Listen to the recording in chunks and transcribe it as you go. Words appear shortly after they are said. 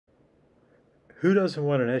Who doesn't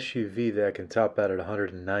want an SUV that can top out at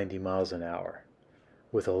 190 miles an hour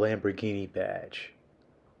with a Lamborghini badge?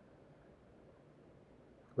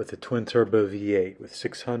 With a twin-turbo V8 with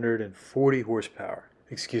 640 horsepower.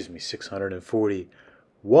 Excuse me,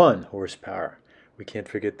 641 horsepower. We can't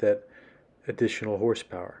forget that additional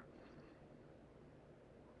horsepower.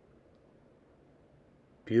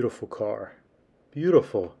 Beautiful car.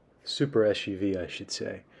 Beautiful super SUV, I should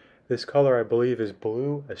say. This color, I believe, is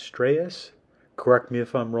blue Astraeus. Correct me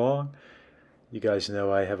if I'm wrong. You guys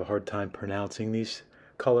know I have a hard time pronouncing these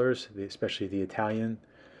colors, especially the Italian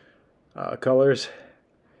colors.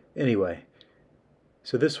 Anyway,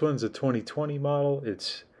 so this one's a 2020 model.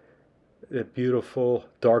 It's a beautiful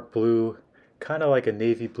dark blue, kind of like a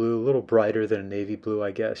navy blue, a little brighter than a navy blue, I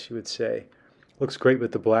guess you would say. Looks great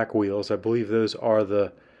with the black wheels. I believe those are those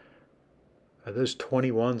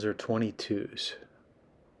 21s or 22s,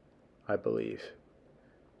 I believe.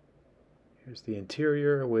 Here's the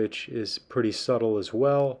interior, which is pretty subtle as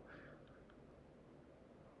well.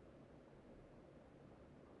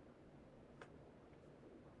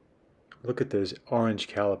 Look at those orange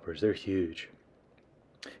calipers. They're huge.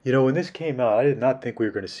 You know, when this came out, I did not think we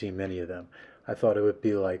were going to see many of them. I thought it would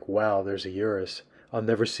be like, wow, there's a Urus. I'll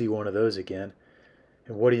never see one of those again.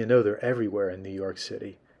 And what do you know? They're everywhere in New York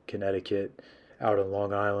City, Connecticut, out on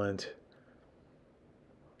Long Island,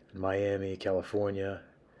 Miami, California.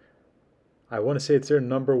 I want to say it's their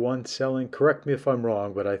 #1 selling. Correct me if I'm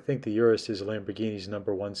wrong, but I think the Urus is Lamborghini's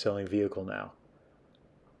 #1 selling vehicle now.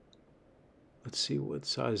 Let's see what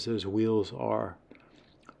size those wheels are.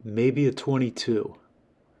 Maybe a 22.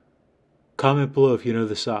 Comment below if you know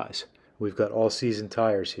the size. We've got all-season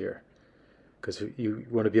tires here, because you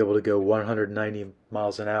want to be able to go 190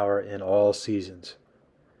 miles an hour in all seasons.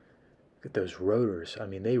 Look at those rotors. I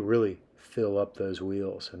mean, they really fill up those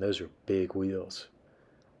wheels, and those are big wheels.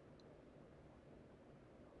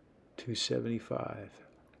 275.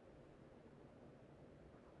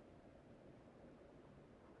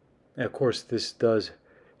 And of course, this does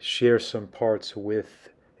share some parts with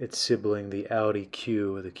its sibling, the Audi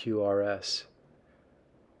Q, the QRS,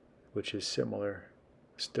 which is similar.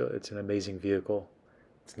 Still, it's an amazing vehicle.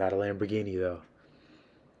 It's not a Lamborghini, though.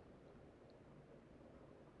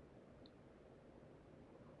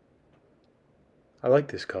 I like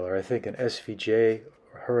this color. I think an SVJ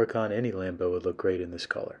or Huracan, any Lambo would look great in this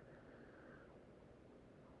color.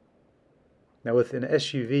 Now with an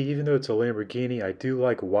SUV, even though it's a Lamborghini, I do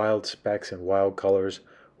like wild specs and wild colors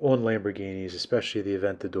on Lamborghinis, especially the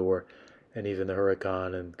Aventador and even the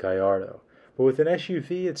Huracan and Gallardo. But with an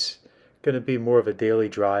SUV, it's going to be more of a daily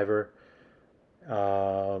driver.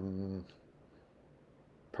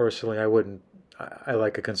 Personally, I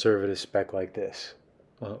like a conservative spec like this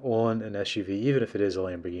on an SUV, even if it is a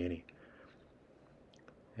Lamborghini.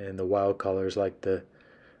 And the wild colors like the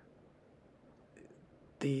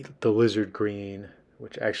lizard green,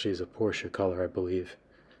 which actually is a Porsche color, I believe.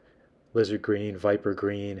 Lizard green, Viper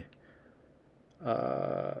green.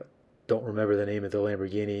 Don't remember the name of the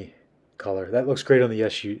Lamborghini color. That looks great on the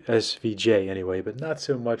SVJ anyway, but not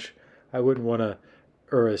so much. I wouldn't want a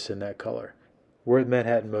Urus in that color. We're at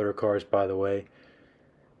Manhattan Motor Cars, by the way.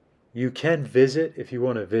 You can visit, if you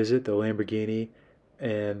want to visit, the Lamborghini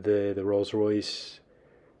and the Rolls-Royce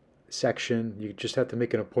section. You just have to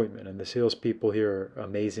make an appointment, and the salespeople here are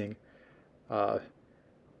amazing.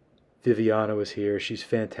 Viviana was here. She's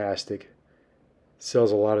fantastic.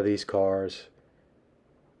 Sells a lot of these cars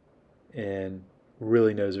and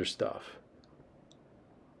really knows her stuff.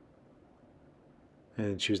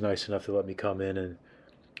 And she was nice enough to let me come in and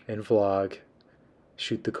vlog,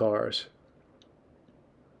 shoot the cars.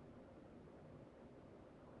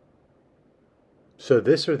 So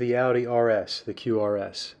this or the Audi RS, the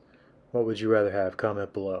QRS? What would you rather have?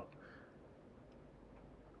 Comment below.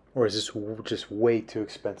 Or is this just way too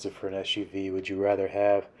expensive for an SUV? Would you rather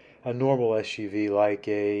have a normal SUV like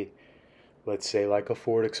let's say like a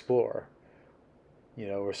Ford Explorer, you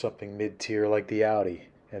know, or something mid-tier like the Audi,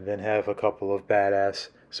 and then have a couple of badass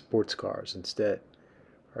sports cars instead?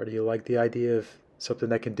 Or do you like the idea of something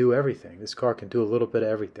that can do everything? This car can do a little bit of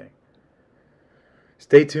everything.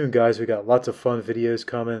 Stay tuned, guys. We got lots of fun videos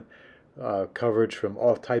coming. Coverage from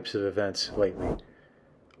all types of events lately.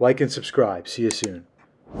 Like and subscribe. See you soon.